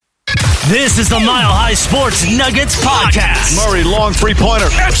This is the Mile High Sports Nuggets podcast. Murray, long three-pointer.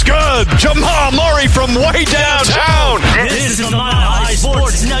 It's good. Jamal Murray from way downtown. This is the Mile High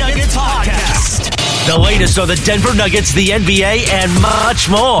Sports Nuggets podcast. The latest on the Denver Nuggets, the NBA, and much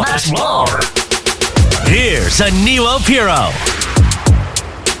more. Here's Aniello, Piro.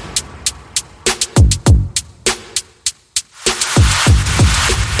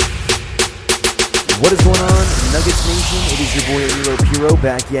 What is going on, Nuggets Nation? It is your boy Aniello Piro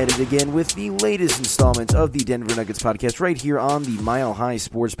back at it again with the latest installment of the Denver Nuggets podcast right here on the Mile High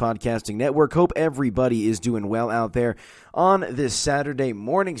Sports Podcasting Network. Hope everybody is doing well out there on this Saturday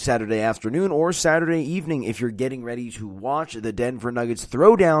morning, Saturday afternoon, or Saturday evening if you're getting ready to watch the Denver Nuggets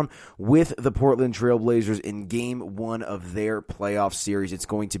throw down with the Portland Trail Blazers in Game 1 of their playoff series. It's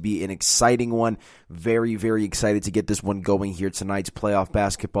going to be an exciting one. Very, very excited to get this one going here. Tonight's playoff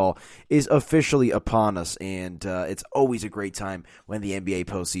basketball is officially upon us, and it's always a great time when the NBA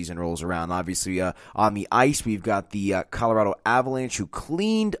postseason rolls around. Obviously, on the ice, we've got the Colorado Avalanche, who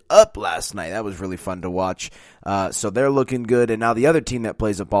cleaned up last night. That was really fun to watch. So they're looking good, and now the other team that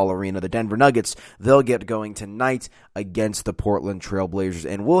plays at Ball Arena, the Denver Nuggets, they'll get going tonight against the Portland Trail Blazers,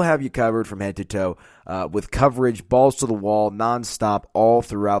 and we'll have you covered from head to toe with coverage, balls to the wall, nonstop, all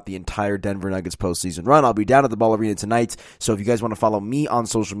throughout the entire Denver Nuggets postseason run. I'll be down at the Ball Arena tonight, so if you guys want to follow me on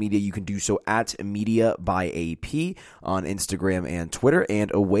social media, you can do so at Media by AP on Instagram and Twitter,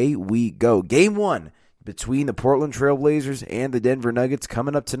 and away we go. Game 1 between the Portland Trail Blazers and the Denver Nuggets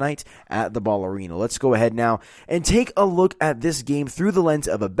coming up tonight at the Ball Arena. Let's go ahead now and take a look at this game through the lens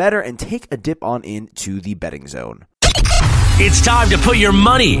of a bettor and take a dip on into the betting zone. It's time to put your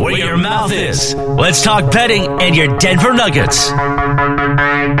money where your mouth is. Let's talk betting and your Denver Nuggets. All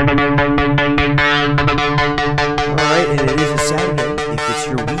right, and it is a Saturday. If it's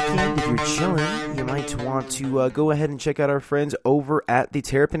your weekend, if you're chilling, you might want to go ahead and check out our friends over at the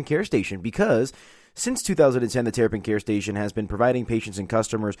Terrapin Care Station, because since 2010, the Terrapin Care Station has been providing patients and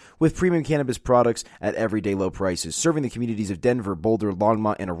customers with premium cannabis products at everyday low prices. Serving the communities of Denver, Boulder,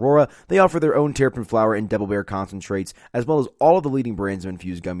 Longmont, and Aurora, they offer their own terrapin flower and Double Bear concentrates, as well as all of the leading brands of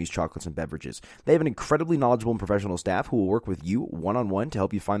infused gummies, chocolates, and beverages. They have an incredibly knowledgeable and professional staff who will work with you one-on-one to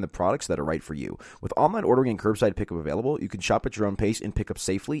help you find the products that are right for you. With online ordering and curbside pickup available, you can shop at your own pace and pick up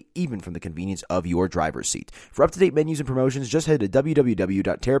safely, even from the convenience of your driver's seat. For up-to-date menus and promotions, just head to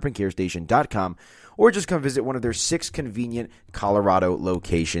www.terrapincarestation.com or just come visit one of their 6 convenient Colorado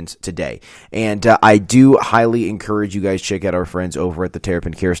locations today. And I do highly encourage you guys check out our friends over at the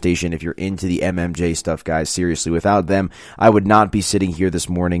Terrapin Care Station if you're into the MMJ stuff, guys. Seriously, without them, I would not be sitting here this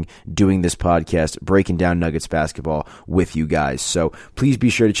morning doing this podcast, breaking down Nuggets basketball with you guys. So please be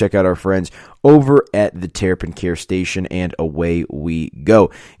sure to check out our friends over at the Terrapin Care Station, and away we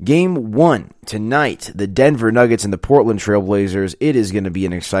go. Game 1 tonight, the Denver Nuggets and the Portland Trail Blazers. It is going to be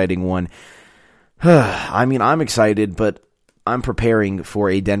an exciting one. I mean, I'm excited, but I'm preparing for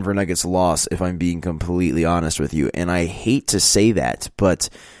a Denver Nuggets loss, if I'm being completely honest with you. And I hate to say that, but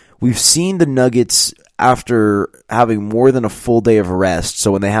we've seen the Nuggets after having more than a full day of rest.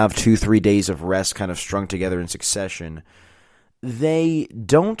 So when they have 2-3 days of rest kind of strung together in succession, they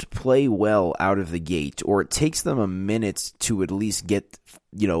don't play well out of the gate, or it takes them a minute to at least get,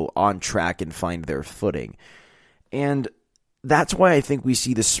 on track and find their footing. And that's why I think we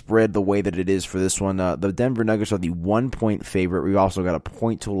see the spread the way that it is for this one. The Denver Nuggets are the 1-point favorite. We also got a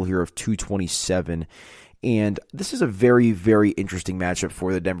point total here of 227. And this is a very, very interesting matchup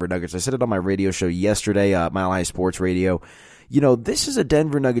for the Denver Nuggets. I said it on my radio show yesterday, Mile High Sports Radio. This is a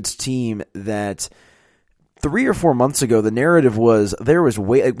Denver Nuggets team that 3 or 4 months ago, the narrative was there was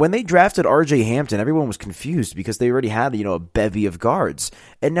when they drafted R.J. Hampton, everyone was confused because they already had a bevy of guards.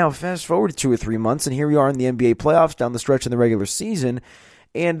 And now fast forward 2 or 3 months, and here we are in the NBA playoffs down the stretch in the regular season.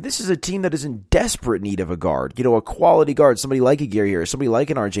 And this is a team that is in desperate need of a guard, a quality guard, somebody like a Gary Harris, somebody like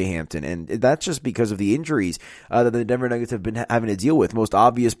an R.J. Hampton. And that's just because of the injuries that the Denver Nuggets have been having to deal with, most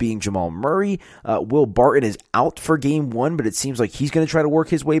obvious being Jamal Murray. Will Barton is out for Game 1, but it seems like he's going to try to work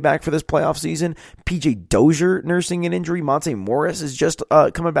his way back for this playoff season. P.J. Dozier nursing an injury. Monte Morris is just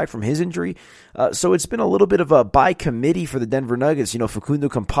coming back from his injury. So it's been a little bit of a by committee for the Denver Nuggets. Facundo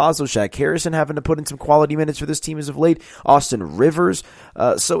Campazzo, Shaq Harrison having to put in some quality minutes for this team as of late. Austin Rivers.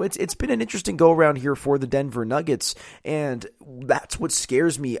 So it's been an interesting go-around here for the Denver Nuggets, and that's what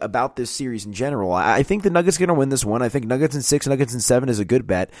scares me about this series in general. I think the Nuggets are going to win this one. I think Nuggets in 6, Nuggets in 7 is a good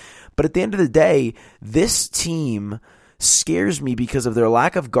bet. But at the end of the day, this team scares me because of their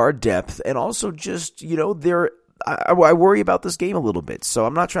lack of guard depth, and also just, I worry about this game a little bit, so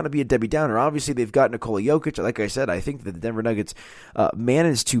I'm not trying to be a Debbie Downer. Obviously, they've got Nikola Jokic. Like I said, I think that the Denver Nuggets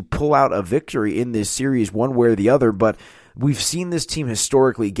managed to pull out a victory in this series one way or the other, but we've seen this team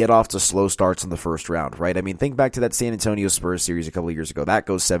historically get off to slow starts in the first round, right? I mean, think back to that San Antonio Spurs series a couple of years ago. That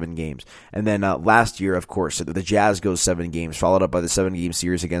goes 7 games. And then last year, of course, the Jazz goes 7 games, followed up by the 7-game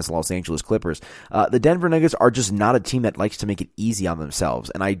series against the Los Angeles Clippers. The Denver Nuggets are just not a team that likes to make it easy on themselves,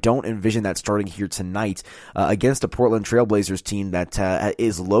 and I don't envision that starting here tonight against a Portland Trailblazers team that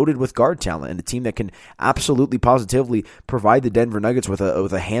is loaded with guard talent and a team that can absolutely positively provide the Denver Nuggets with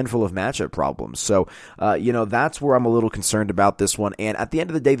a handful of matchup problems. So, that's where I'm a little concerned about this one. And at the end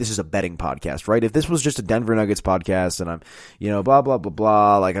of the day, this is a betting podcast, right? If this was just a Denver Nuggets podcast and I'm, blah, blah, blah,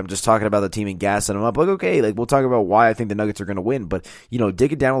 blah, like I'm just talking about the team and gassing them up, like, okay, like we'll talk about why I think the Nuggets are going to win. But,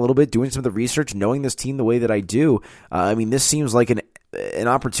 digging down a little bit, doing some of the research, knowing this team the way that I do, this seems like an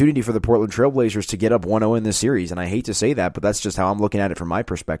opportunity for the Portland Trailblazers to get up 1-0 in this series, and I hate to say that, but that's just how I'm looking at it from my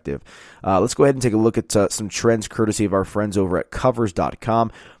perspective. Let's go ahead and take a look at some trends courtesy of our friends over at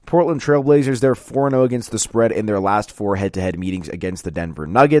Covers.com. Portland Trailblazers, they're 4-0 against the spread in their last 4 head-to-head meetings against the Denver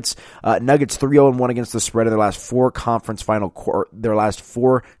Nuggets. Nuggets 3-0-1 against the spread in their last 4 conference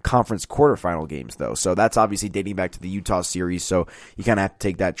quarterfinal games, though. So that's obviously dating back to the Utah series, so you kind of have to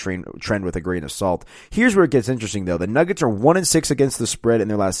take that trend with a grain of salt. Here's where it gets interesting, though. The Nuggets are 1-6 against the spread in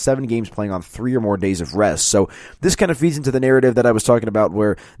their last 7 games, playing on 3 or more days of rest. So this kind of feeds into the narrative that I was talking about,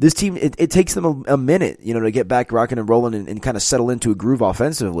 where this team, it takes them a minute, to get back rocking and rolling and kind of settle into a groove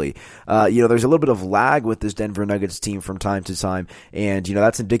offensively. There's a little bit of lag with this Denver Nuggets team from time to time, and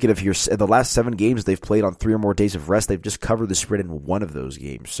that's indicative here. The last 7 games they've played on 3 or more days of rest, they've just covered the spread in 1 of those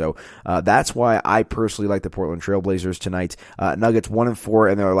games. So that's why I personally like the Portland Trailblazers tonight. Nuggets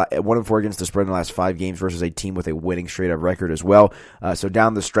 1-4, and they're 1-4 against the spread in the last 5 games versus a team with a winning straight-up record as well. So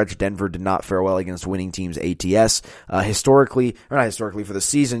down the stretch, Denver did not fare well against winning teams ATS. Not historically for the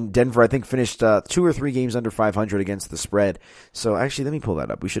season, Denver I think finished 2 or 3 games under 500 against the spread. So actually, let me pull that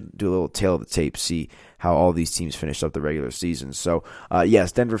up. We should do a little tail of the tape, see how all these teams finished up the regular season. So,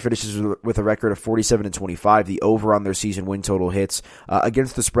 yes, Denver finishes with a record of 47-25. The over on their season win total hits.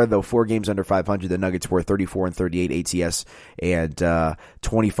 Against the spread, though, 4 games under 500. The Nuggets were 34-38 ATS and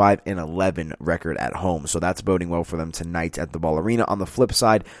 25-11 record at home. So that's boding well for them tonight at the Ball Arena. On the flip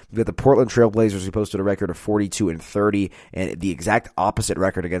side, we've got the Portland Trailblazers, who posted a record of 42-30, and the exact opposite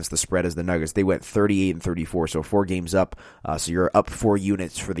record against the spread as the Nuggets. They went 38-34, so 4 games up. So you're up 4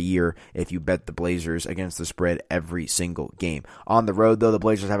 units for the year if you bet the Blazers against the spread every single game. On the road, though, the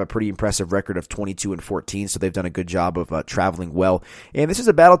Blazers have a pretty impressive record of 22-14, so they've done a good job of traveling well. And this is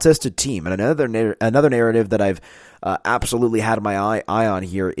a battle-tested team. And another narrative that I've absolutely had my eye on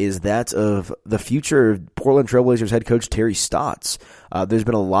here is that of the future Portland Trailblazers head coach Terry Stotts. There's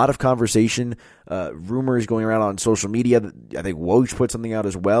been a lot of conversation, rumors going around on social media. I think Woj put something out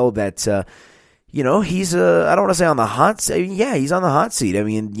as well that he's, I don't want to say on the hot seat. Yeah, he's on the hot seat. I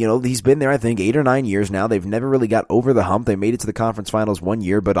mean, he's been there, I think, 8 or 9 years now. They've never really got over the hump. They made it to the conference finals 1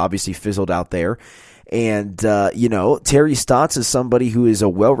 year, but obviously fizzled out there. And, Terry Stotts is somebody who is a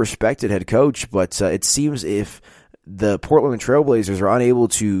well-respected head coach, but it seems if the Portland Trailblazers are unable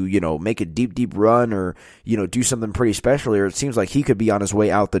to, make a deep run or, do something pretty special here, it seems like he could be on his way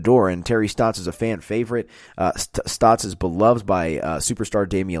out the door. And Terry Stotts is a fan favorite. Stotts is beloved by superstar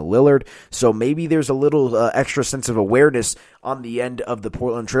Damian Lillard. So maybe there's a little extra sense of awareness on the end of the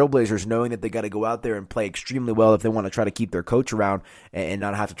Portland Trailblazers, knowing that they got to go out there and play extremely well if they want to try to keep their coach around and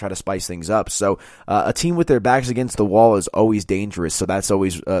not have to try to spice things up. So a team with their backs against the wall is always dangerous. So that's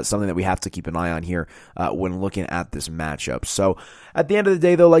always something that we have to keep an eye on here when looking at this matchup. So at the end of the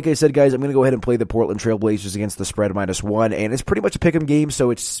day, though, like I said, guys, I'm going to go ahead and play the Portland Trailblazers against the spread -1, and it's pretty much a pick'em game,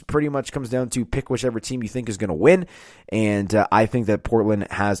 so it's pretty much comes down to pick whichever team you think is going to win, and I think that Portland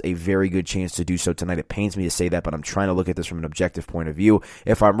has a very good chance to do so tonight. It pains me to say that, but I'm trying to look at this from an objective point of view.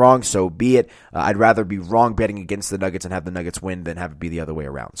 If I'm wrong, so be it. I'd rather be wrong betting against the Nuggets and have the Nuggets win than have it be the other way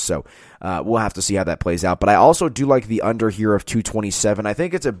around. So we'll have to see how that plays out, but I also do like the under here of 227. I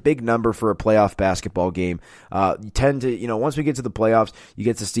think it's a big number for a playoff basketball game. You tend to, once we get to the playoffs, you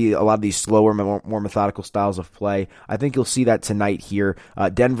get to see a lot of these slower, more methodical styles of play. I think you'll see that tonight here.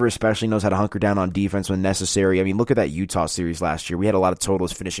 Denver especially knows how to hunker down on defense when necessary. I mean, look at that Utah series last year. We had a lot of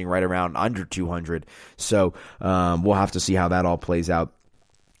totals finishing right around under 200. So we'll have to see how that all plays out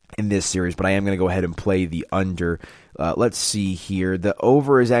in this series, but I am going to go ahead and play the under. Let's see here. The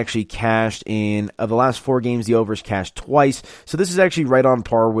over is actually cashed in. Of the last 4 games, the over is cashed twice. So this is actually right on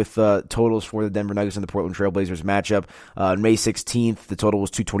par with totals for the Denver Nuggets and the Portland Trailblazers matchup. May 16th, the total was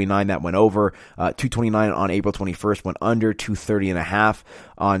 229. That went over. 229 on April 21st went under. 230.5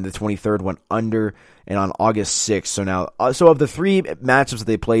 on the 23rd went under. And on August 6th, so of the 3 matchups that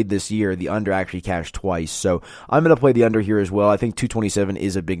they played this year, the under actually cashed twice. So I'm going to play the under here as well. I think 227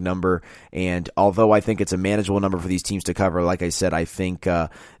 is a big number, and although I think it's a manageable number for these these teams to cover. Like I said, I think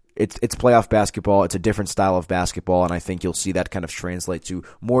it's playoff basketball. It's a different style of basketball, and I think you'll see that kind of translate to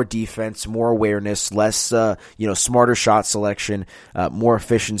more defense, more awareness, less smarter shot selection, more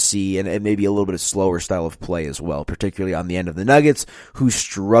efficiency, and maybe a little bit of slower style of play as well, particularly on the end of the Nuggets, who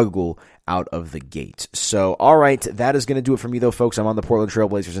struggle out of the gate. So, all right, that is going to do it for me, though, folks. I'm on the Portland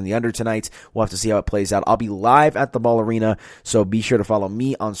Trailblazers in the under tonight. We'll have to see how it plays out. I'll be live at the Ball Arena, so be sure to follow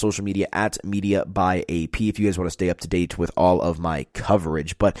me on social media at Media by AP if you guys want to stay up to date with all of my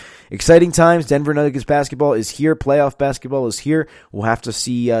coverage. But exciting times. Denver Nuggets basketball is here. Playoff basketball is here. We'll have to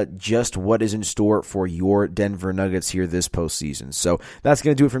see just what is in store for your Denver Nuggets here this postseason. So that's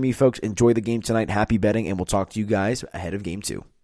going to do it for me, folks. Enjoy the game tonight. Happy betting, and we'll talk to you guys ahead of Game 2.